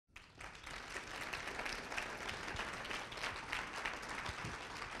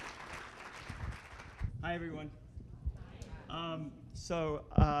Hi, everyone.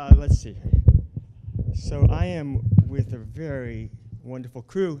 Let's see. So I am with a very wonderful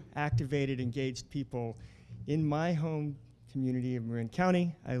crew, activated, engaged people in my home community of Marin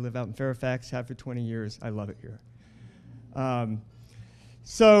County. I live out in Fairfax, have for 20 years. I love it here.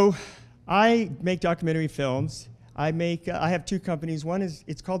 So I make documentary films. I have two companies. One is,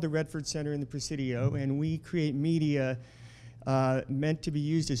 it's called the Redford Center in the Presidio, and we create media meant to be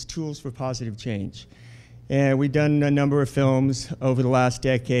used as tools for positive change. And we've done a number of films over the last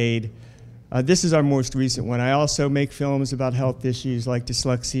decade. This is our most recent one. I also make films about health issues like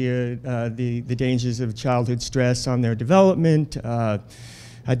dyslexia, the dangers of childhood stress on their development. I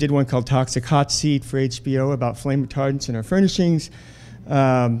did one called Toxic Hot Seat for HBO about flame retardants in our furnishings.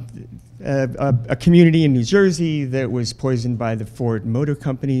 A community in New Jersey that was poisoned by the Ford Motor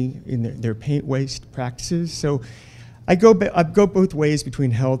Company in their paint waste practices. So I go both ways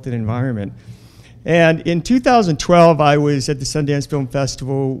between health and environment. And in 2012, I was at the Sundance Film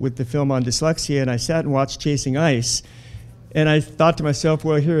Festival with the film on dyslexia, and I sat and watched Chasing Ice. And I thought to myself,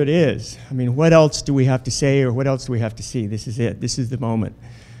 well, here it is. I mean, what else do we have to say, or what else do we have to see? This is it. This is the moment.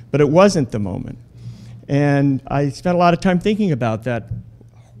 But it wasn't the moment. And I spent a lot of time thinking about that.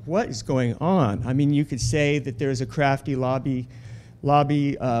 What is going on? I mean, you could say that there's a crafty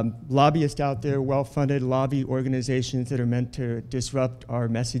lobbyist out there, well-funded lobby organizations that are meant to disrupt our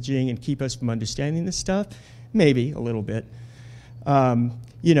messaging and keep us from understanding this stuff. Maybe a little bit.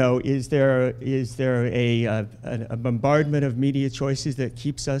 You know, is there a bombardment of media choices that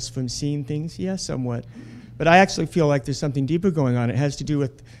keeps us from seeing things? Yes, somewhat. But I actually feel like there's something deeper going on. It has to do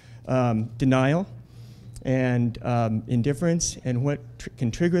with denial and indifference and what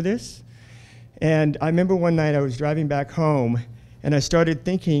can trigger this. And I remember one night I was driving back home and I started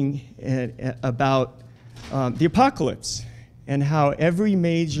thinking about the apocalypse and how every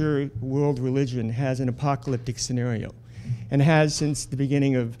major world religion has an apocalyptic scenario and has since the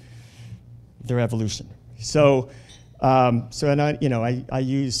beginning of their evolution. So, I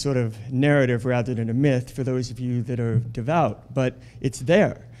use sort of narrative rather than a myth for those of you that are devout, but it's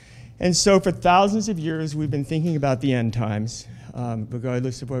there. And so for thousands of years, we've been thinking about the end times,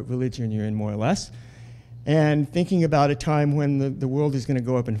 regardless of what religion you're in, more or less, and thinking about a time when the world is going to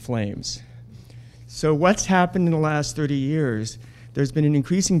go up in flames. So what's happened in the last 30 years, there's been an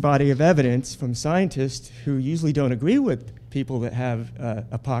increasing body of evidence from scientists who usually don't agree with people that have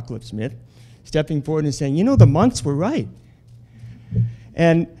apocalypse myth, stepping forward and saying, you know, the monks were right.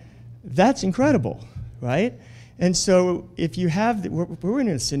 And that's incredible, right? And so if you have, we're in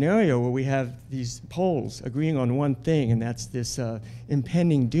a scenario where we have these poles agreeing on one thing, and that's this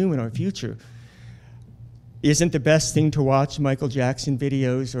impending doom in our future. Isn't the best thing to watch Michael Jackson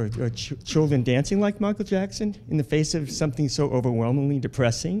videos or children dancing like Michael Jackson in the face of something so overwhelmingly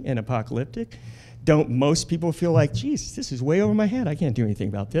depressing and apocalyptic? Don't most people feel like, geez, this is way over my head, I can't do anything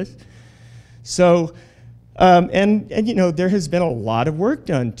about this? So, and you know, there has been a lot of work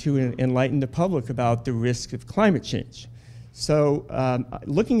done to enlighten the public about the risk of climate change. So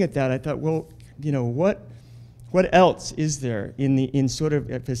looking at that, I thought, well, you know, what else is there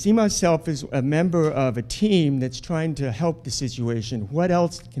if I see myself as a member of a team that's trying to help the situation, what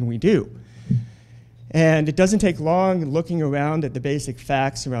else can we do? And it doesn't take long looking around at the basic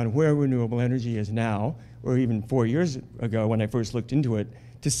facts around where renewable energy is now, or even 4 years ago when I first looked into it,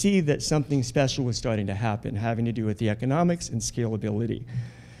 to see that something special was starting to happen, having to do with the economics and scalability.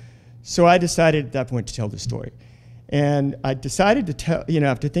 So I decided at that point to tell the story. And I decided to tell, you know,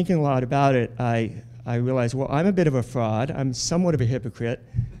 after thinking a lot about it, I realized, well, I'm a bit of a fraud. I'm somewhat of a hypocrite.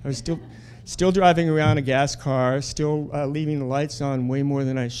 I was still driving around a gas car, still leaving the lights on way more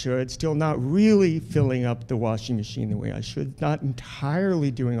than I should, still not really filling up the washing machine the way I should, not entirely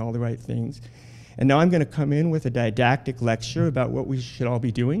doing all the right things. And now I'm going to come in with a didactic lecture about what we should all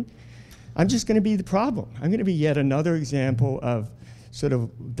be doing. I'm just going to be the problem. I'm going to be yet another example of sort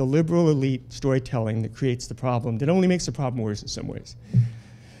of the liberal elite storytelling that creates the problem, that only makes the problem worse in some ways.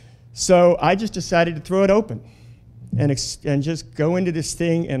 So I just decided to throw it open and just go into this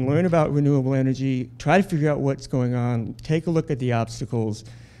thing and learn about renewable energy, try to figure out what's going on, take a look at the obstacles,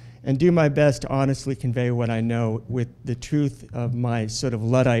 and do my best to honestly convey what I know with the truth of my sort of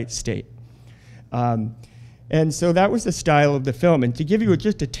Luddite state. And so that was the style of the film. And to give you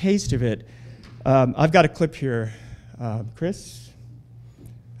just a taste of it, I've got a clip here. Chris,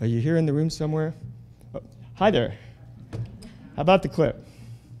 are you here in the room somewhere? Oh, hi there. How about the clip?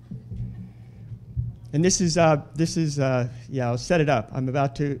 And this is, yeah, I'll set it up.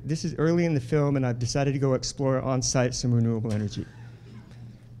 This is early in the film, and I've decided to go explore on-site some renewable energy.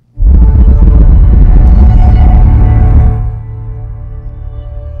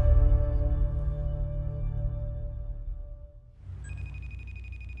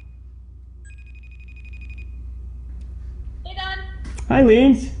 Hi,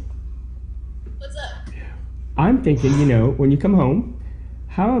 Leans. What's up? I'm thinking, when you come home,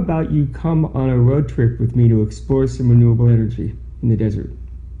 how about you come on a road trip with me to explore some renewable energy in the desert?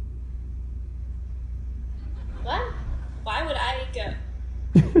 What? Why would I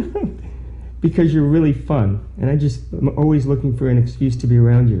go? Because you're really fun, and I'm always looking for an excuse to be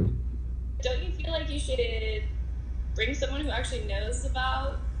around you. Don't you feel like you should bring someone who actually knows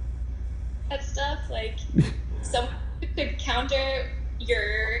about that stuff? Like, someone who could counter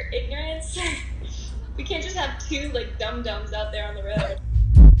your ignorance? We can't just have two, like, dum-dums out there on the road.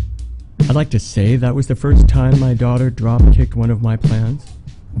 I'd like to say that was the first time my daughter drop-kicked one of my plans,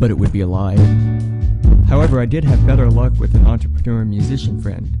 but it would be a lie. However, I did have better luck with an entrepreneur musician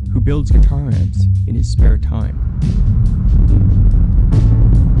friend who builds guitar amps in his spare time.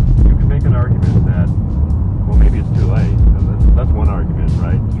 You can make an argument that, well, maybe it's too late. That's one argument,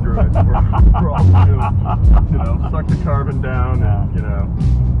 right? Screw it. We're all doomed. Suck the carbon down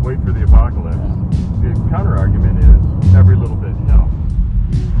and, wait for the apocalypse. The counter argument is every little bit helps.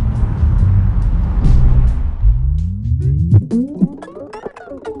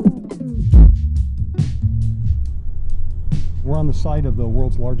 We're on the site of the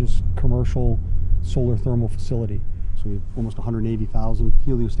world's largest commercial solar thermal facility. So we have almost 180,000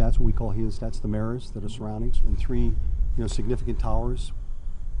 heliostats, what we call heliostats, the mirrors that are surroundings, and three significant towers.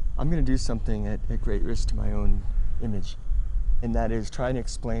 I'm going to do something at great risk to my own image, and that is try and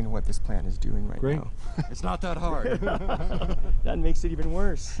explain what this plant is doing right Great. now. It's not that hard. That makes it even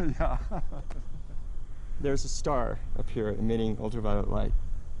worse. Yeah. There's a star up here emitting ultraviolet light.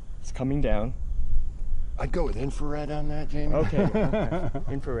 It's coming down. I'd go with infrared on that, Jamie. Okay.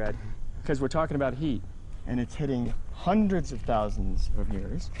 Infrared, because we're talking about heat, and it's hitting hundreds of thousands of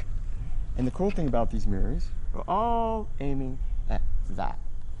mirrors. And the cool thing about these mirrors, we're all aiming at that.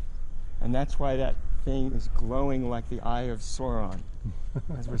 And that's why that thing is glowing like the eye of Sauron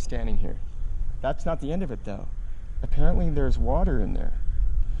as we're standing here. That's not the end of it, though. Apparently there's water in there,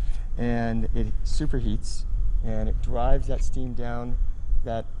 and it superheats, and it drives that steam down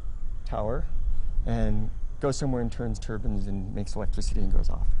that tower and goes somewhere and turns turbines and makes electricity and goes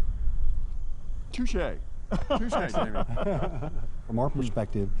off. Touche. Touche, Jamie. From our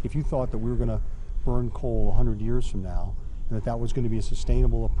perspective, if you thought that we were going to burn coal 100 years from now, and that was going to be a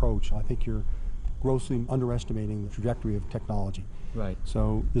sustainable approach, I think you're grossly underestimating the trajectory of technology. Right.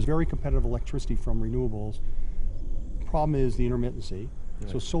 So there's very competitive electricity from renewables. Problem is the intermittency.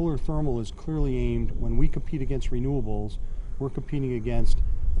 Right. So solar thermal is clearly aimed, when we compete against renewables, we're competing against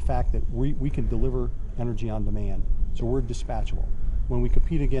the fact that we can deliver energy on demand. So we're dispatchable. When we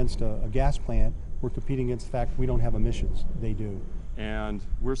compete against a gas plant, we're competing against the fact we don't have emissions. They do. And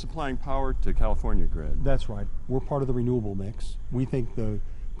we're supplying power to California grid. That's right. We're part of the renewable mix. We think the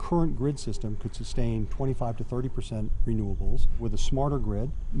current grid system could sustain 25 to 30% renewables. With a smarter grid,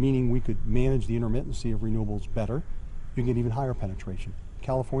 meaning we could manage the intermittency of renewables better, you can get even higher penetration.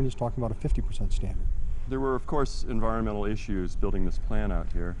 California's talking about a 50% standard. There were, of course, environmental issues building this plant out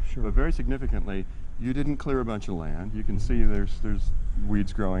here. Sure. But very significantly, you didn't clear a bunch of land. You can see there's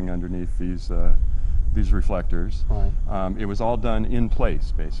weeds growing underneath these reflectors. Right. It was all done in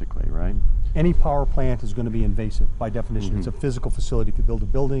place, basically, right? Any power plant is going to be invasive by definition. It's a physical facility. If you build a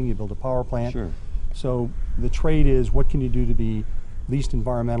building, you build a power plant. Sure. So the trade is, what can you do to be least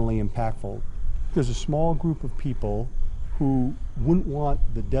environmentally impactful? There's a small group of people who wouldn't want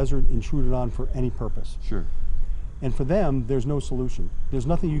the desert intruded on for any purpose. Sure. And for them, there's no solution. There's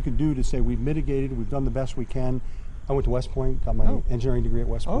nothing you can do to say we've mitigated, we've done the best we can. I went to West Point, got my engineering degree at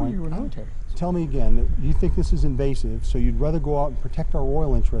West Point. Oh, you were military. Tell me again, you think this is invasive, so you'd rather go out and protect our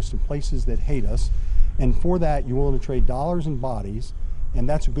oil interests in places that hate us, and for that you're willing to trade dollars and bodies, and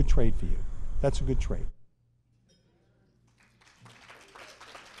that's a good trade for you. That's a good trade.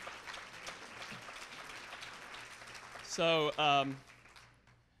 So,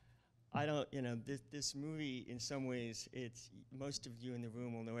 I don't, this movie, in some ways, most of you in the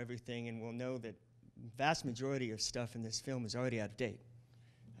room will know everything and will know that vast majority of stuff in this film is already out of date.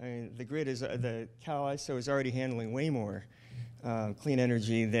 I mean, the Cal ISO is already handling way more clean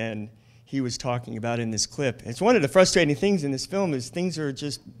energy than he was talking about in this clip. It's one of the frustrating things in this film is things are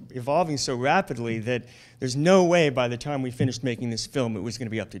just evolving so rapidly that there's no way by the time we finished making this film it was going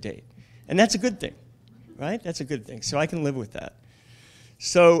to be up to date. And that's a good thing, right? That's a good thing. So I can live with that.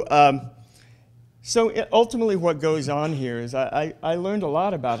 So, ultimately what goes on here is I learned a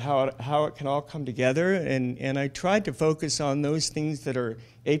lot about how it can all come together, and I tried to focus on those things that are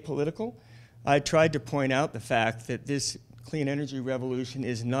apolitical. I tried to point out the fact that this clean energy revolution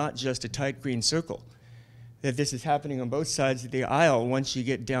is not just a tight green circle, that this is happening on both sides of the aisle once you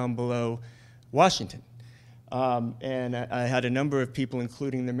get down below Washington. And I had a number of people,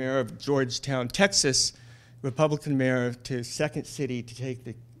 including the mayor of Georgetown, Texas, Republican mayor, to second city to take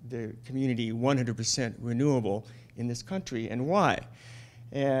the community 100% renewable in this country, and why.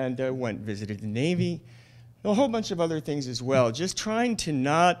 And visited the Navy, a whole bunch of other things as well, just trying to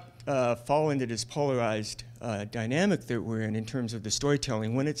not fall into this polarized dynamic that we're in terms of the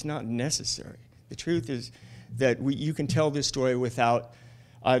storytelling when it's not necessary. The truth is that you can tell this story without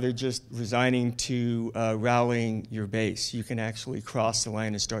either just resigning to rallying your base. You can actually cross the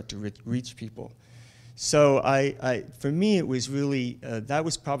line and start to reach people. So for me, it was really, that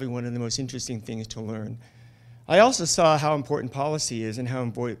was probably one of the most interesting things to learn. I also saw how important policy is and how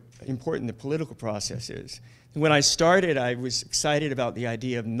important the political process is. When I started, I was excited about the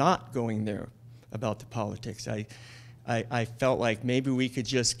idea of not going there about the politics. I felt like maybe we could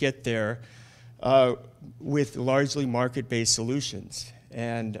just get there with largely market-based solutions.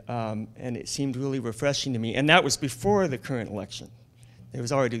 And it seemed really refreshing to me. And that was before the current election. It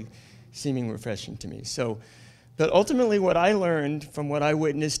was already seeming refreshing to me. But ultimately what I learned from what I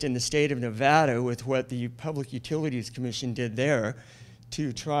witnessed in the state of Nevada with what the Public Utilities Commission did there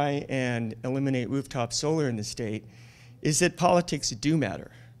to try and eliminate rooftop solar in the state is that politics do matter.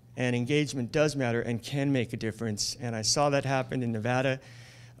 And engagement does matter and can make a difference. And I saw that happen in Nevada,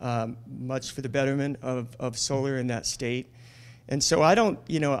 much for the betterment of solar in that state. And so I don't,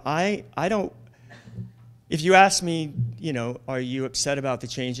 if you ask me, are you upset about the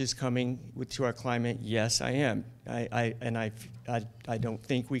changes coming to our climate? Yes, I am. I don't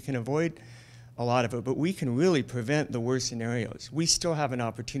think we can avoid a lot of it, but we can really prevent the worst scenarios. We still have an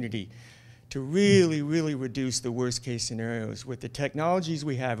opportunity to really, really reduce the worst case scenarios. With the technologies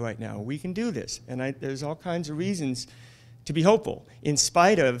we have right now, we can do this. And there's all kinds of reasons to be hopeful, in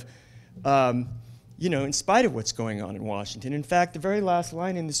spite of in spite of what's going on in Washington. In fact, the very last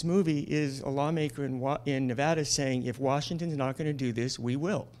line in this movie is a lawmaker in Nevada saying, if Washington's not going to do this, we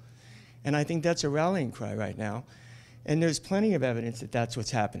will. And I think that's a rallying cry right now. And there's plenty of evidence that that's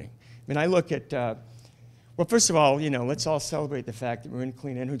what's happening. I mean, I look at, well, first of all, let's all celebrate the fact that Marin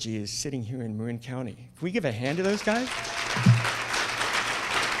Clean Energy is sitting here in Marin County. Can we give a hand to those guys?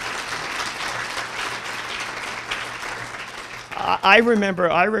 I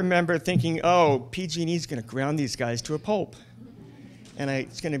remember thinking, oh, PG&E's going to ground these guys to a pulp. And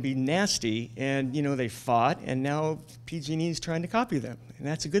it's going to be nasty. And, they fought, and now PG&E's trying to copy them. And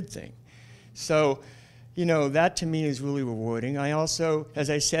that's a good thing. So, that to me is really rewarding. I also, as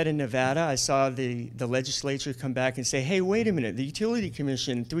I said in Nevada, I saw the legislature come back and say, hey, wait a minute, the Utility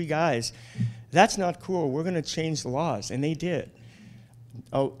Commission, 3 guys, that's not cool. We're going to change the laws. And they did.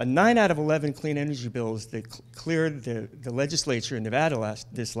 9 out of 11 clean energy bills that cleared the legislature in Nevada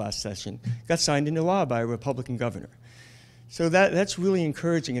this last session got signed into law by a Republican governor. So that's really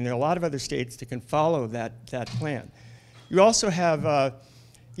encouraging, and there are a lot of other states that can follow that plan. You also have,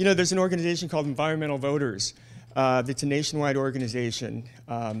 there's an organization called Environmental Voters that's a nationwide organization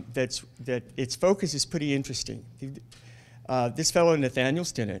that its focus is pretty interesting. This fellow, Nathaniel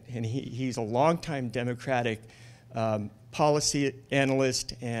Stinnett, and he's a longtime Democratic policy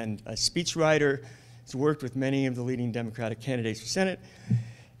analyst and a speechwriter. He's worked with many of the leading Democratic candidates for Senate.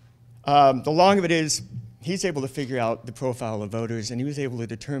 The long of it is, he's able to figure out the profile of voters, and he was able to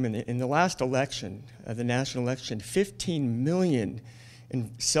determine that in the last election, the national election, 15 million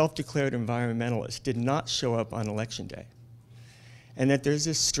self-declared environmentalists did not show up on election day. And that there's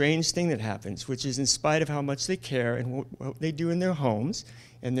this strange thing that happens, which is in spite of how much they care and what they do in their homes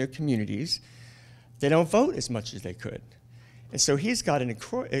and their communities, they don't vote as much as they could. And so he's got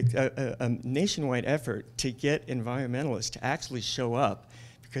a nationwide effort to get environmentalists to actually show up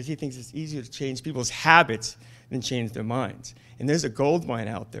because he thinks it's easier to change people's habits than change their minds. And there's a gold mine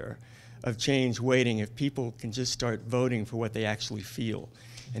out there of change waiting if people can just start voting for what they actually feel.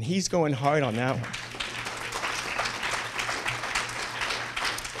 And he's going hard on that one.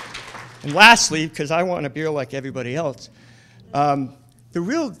 And lastly, because I want a beer like everybody else,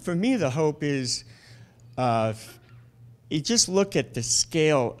 for me, the hope is you just look at the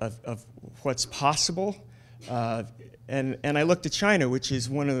scale of what's possible. And I looked at China, which is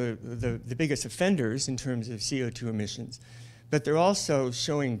one of the biggest offenders in terms of CO2 emissions. But they're also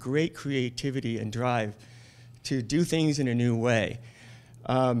showing great creativity and drive to do things in a new way.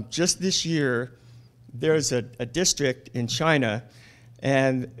 Just this year, there's a district in China,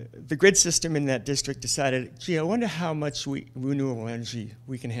 and the grid system in that district decided, gee, I wonder how much renewable energy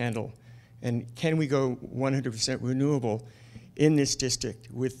we can handle. And can we go 100% renewable in this district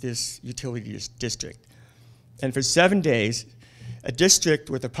with this utility district? And for 7 days, a district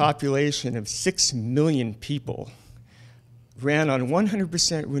with a population of 6 million people ran on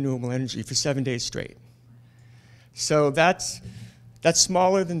 100% renewable energy for 7 days straight. So that's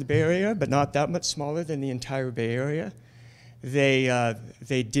smaller than the Bay Area, but not that much smaller than the entire Bay Area.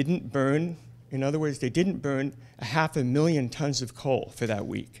 They didn't burn, in other words, they didn't burn 500,000 tons of coal for that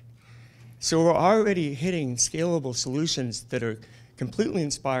week. So we're already hitting scalable solutions that are completely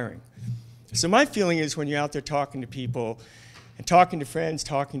inspiring. So my feeling is when you're out there talking to people and talking to friends,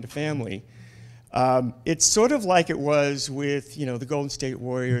 talking to family, it's sort of like it was with the Golden State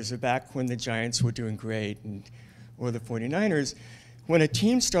Warriors or back when the Giants were doing great, or the 49ers. When a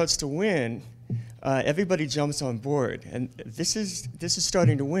team starts to win, everybody jumps on board, and this is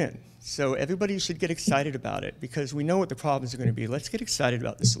starting to win. So everybody should get excited about it because we know what the problems are going to be. Let's get excited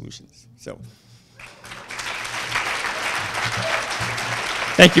about the solutions. So,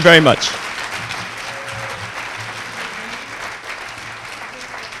 thank you very much.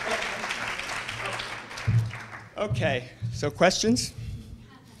 Okay, so questions?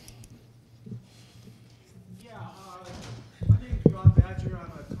 Yeah, my name is John Badger.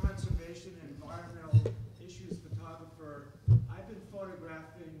 I'm a conservation and environmental issues photographer. I've been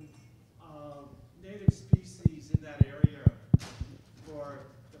photographing native species in that area for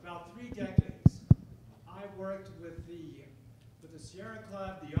about 3 decades. I worked with the Sierra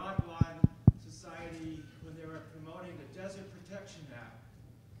Club, the Audubon Society, when they were promoting the Desert Protection Act,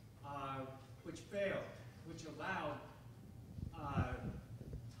 which failed, which allowed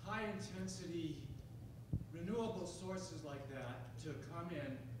high-intensity renewable sources like that to come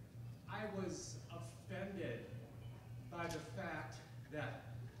in. I was offended by the fact that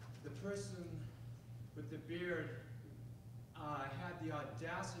the person with the beard had the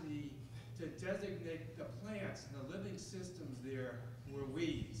audacity to designate the plants and the living systems there were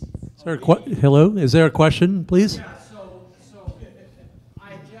weeds. Is there hello? Is there a question, please? Yeah, so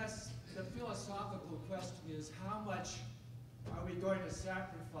I guess the philosophical question is how much are we going to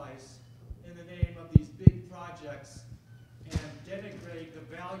sacrifice in the name of these big projects and denigrate the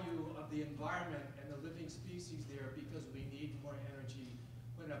value of the environment and the living species there because we need more energy,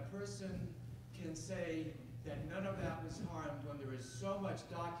 when a person can say that none of that was harmed when there is so much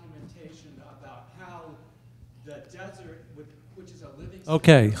documentation about how the desert, which is a living system,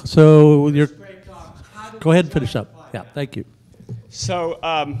 Okay, so you're. scraped off. How do Go we ahead and finish up. justify Yeah, that? thank you. So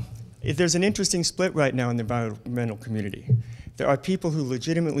there's an interesting split right now in the environmental community. There are people who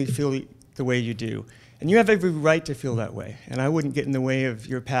legitimately feel the way you do, and you have every right to feel that way. And I wouldn't get in the way of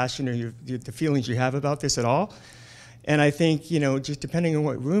your passion or the feelings you have about this at all. And I think, just depending on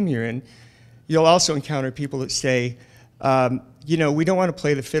what room you're in, you'll also encounter people that say, we don't want to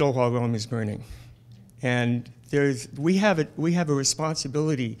play the fiddle while Rome is burning. And we have a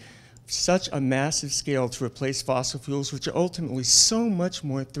responsibility, such a massive scale, to replace fossil fuels, which are ultimately so much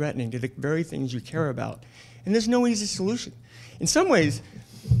more threatening to the very things you care about. And there's no easy solution. In some ways,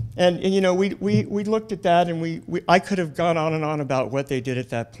 we looked at that, and I could have gone on and on about what they did at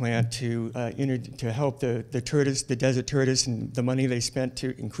that plant to help the desert tortoise, and the money they spent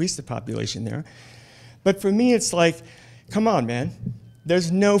to increase the population there. But for me, it's like, come on, man.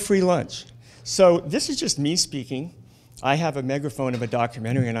 There's no free lunch. So this is just me speaking. I have a megaphone of a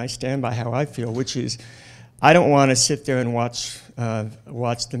documentary, and I stand by how I feel, which is I don't want to sit there and watch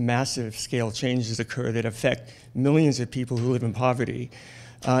the massive scale changes occur that affect millions of people who live in poverty,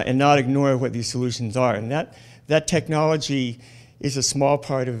 and not ignore what these solutions are. And that technology is a small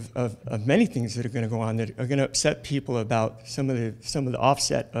part of many things that are going to go on that are going to upset people about some of the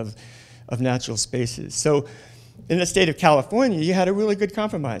offset of natural spaces. So in the state of California, you had a really good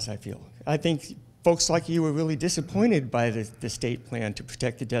compromise, I feel. I think folks like you were really disappointed by the state plan to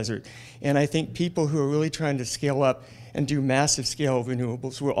protect the desert. And I think people who are really trying to scale up and do massive scale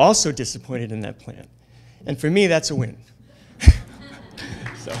renewables were also disappointed in that plan. And for me, that's a win.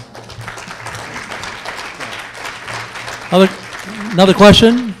 So. Another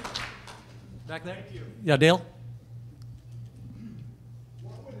question? Back there? Thank you. Yeah, Dale?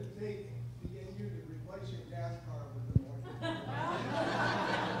 What would it take to get you to replace your gas car with a more?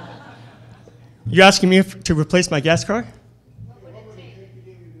 You're asking me to replace my gas car? What would it take to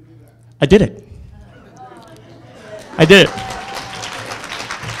get you to do that? I did it. I did it.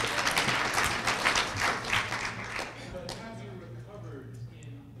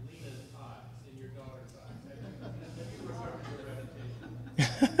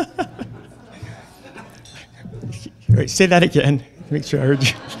 Wait, say that again. Make sure I heard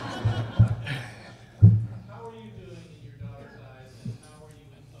you. How are you doing in your daughter's eyes, and how are you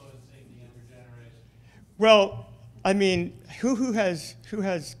influencing the younger generation? Well, I mean, who has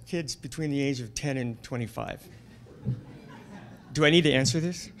kids between the age of 10 and 25? Do I need to answer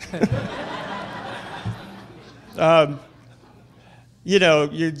this?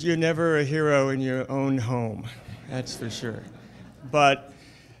 You're never a hero in your own home. That's for sure. But,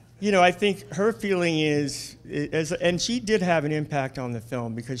 you know, I think her feeling is, and she did have an impact on the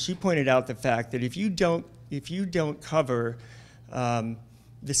film because she pointed out the fact that if you don't cover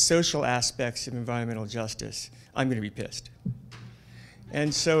the social aspects of environmental justice, I'm going to be pissed.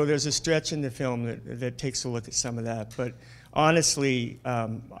 And so there's a stretch in the film that takes a look at some of that. But honestly,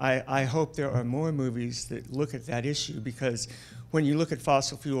 I hope there are more movies that look at that issue, because when you look at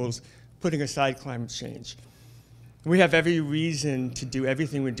fossil fuels, putting aside climate change, we have every reason to do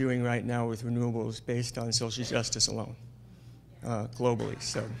everything we're doing right now with renewables based on social justice alone, globally.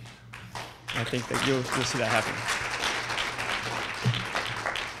 So I think that you'll see that happen.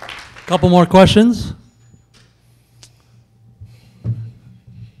 Couple more questions.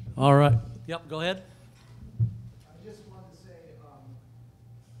 All right. Yep, go ahead. I just wanted to say,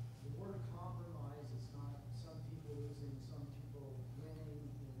 the word compromise is not some people losing, some people winning.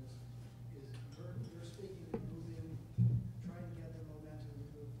 You're speaking of moving, trying to get the momentum to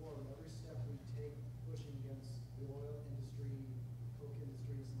move forward. Every step we take pushing against the oil industry, coke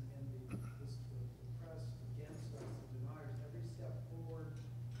industries, and the press against us, the deniers, every step forward,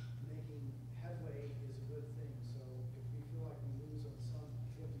 making headway is a good thing. So if we feel like we lose on some,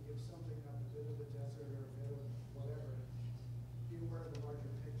 we have to give something up, a bit of a desert or a bit of whatever. Be aware of the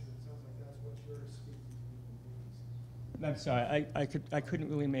larger picture. It sounds like that's what you're speaking to in the movies. I'm sorry, I couldn't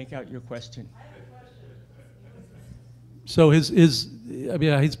really make out your question. So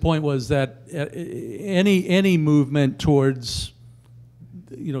his point was that any movement towards,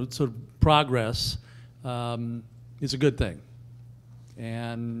 you know, sort of progress is a good thing.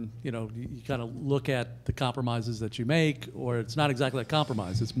 And, you know, you kind of look at the compromises that you make, or it's not exactly a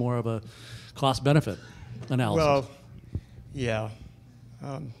compromise, it's more of a cost-benefit analysis. Well, yeah.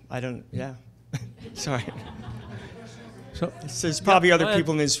 Yeah. Sorry. So, There's probably go other ahead.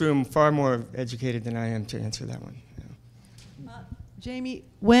 people in this room far more educated than I am to answer that one. Yeah. Jamie,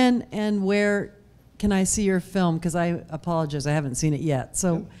 when and where can I see your film? Because I apologize, I haven't seen it yet.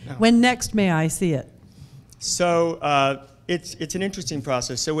 So No. when next may I see it? So it's an interesting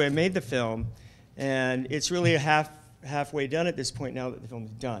process. So we made the film, and it's really halfway done at this point now that the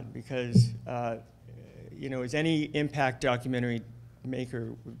film's done, because you know, as any impact documentary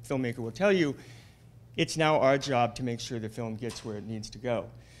filmmaker will tell you, it's now our job to make sure the film gets where it needs to go.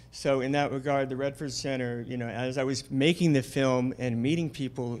 So in that regard, the Redford Center, you know, as I was making the film and meeting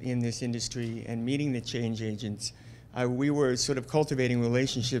people in this industry and meeting the change agents, we were sort of cultivating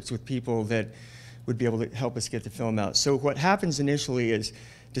relationships with people that would be able to help us get the film out. So what happens initially is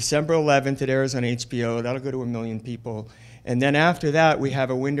December 11th, it airs on HBO. That'll go to 1 million people. And then after that, we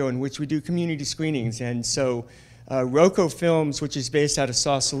have a window in which we do community screenings. And so Rocco Films, which is based out of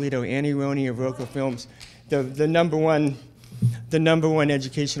Sausalito, Annie Roney of Rocco Films, the number one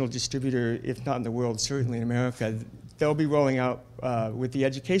educational distributor, if not in the world, certainly in America, they'll be rolling out with the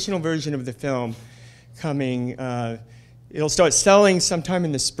educational version of the film coming. It'll start selling sometime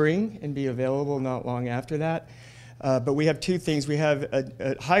in the spring and be available not long after that. But we have two things. We have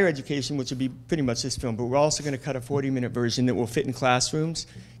a higher education, which would be pretty much this film, but we're also going to cut a 40-minute version that will fit in classrooms,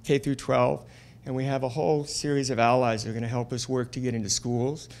 K through 12. And we have a whole series of allies that are going to help us work to get into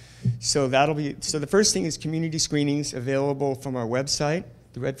schools. So the first thing is community screenings available from our website,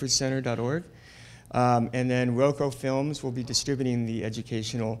 theredfordcenter.org. And then Rocco Films will be distributing the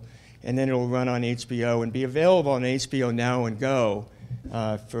educational, and then it'll run on HBO and be available on HBO Now and Go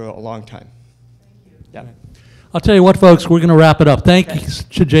for a long time. Thank you. Yeah. I'll tell you what, folks, we're going to wrap it up. Thanks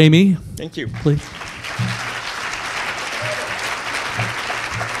to Jamie. Thank you. Please.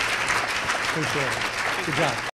 Appreciate it. Good job.